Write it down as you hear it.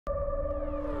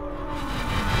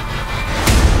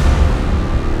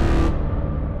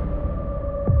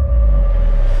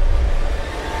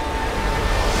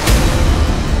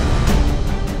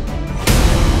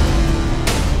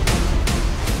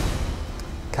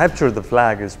capture the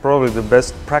flag is probably the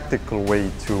best practical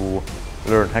way to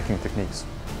learn hacking techniques.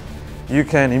 You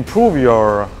can improve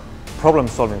your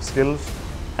problem-solving skills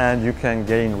and you can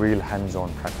gain real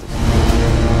hands-on practice.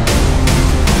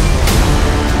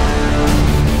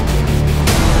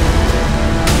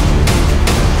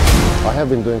 I have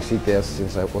been doing CTF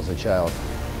since I was a child,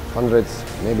 hundreds,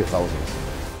 maybe thousands.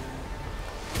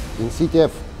 In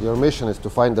CTF, your mission is to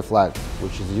find the flag,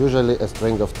 which is usually a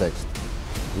string of text.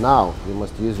 Now, you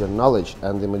must use your knowledge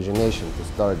and imagination to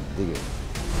start digging.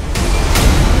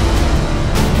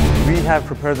 We have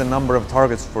prepared a number of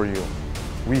targets for you.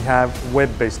 We have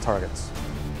web-based targets.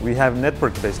 We have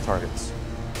network-based targets.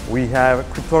 We have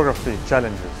cryptography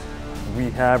challenges. We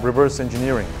have reverse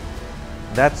engineering.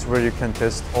 That's where you can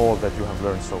test all that you have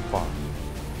learned so far.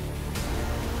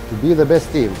 To be the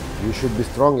best team, you should be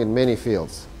strong in many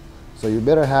fields. So you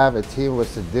better have a team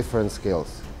with different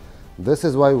skills. This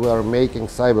is why we are making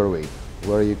CyberWeek,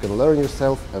 where you can learn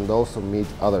yourself and also meet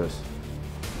others.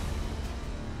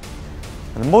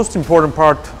 And the most important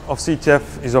part of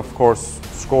CTF is, of course,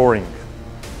 scoring.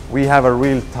 We have a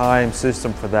real-time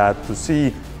system for that to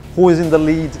see who is in the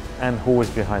lead and who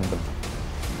is behind them.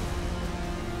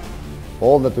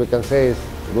 All that we can say is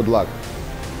good luck.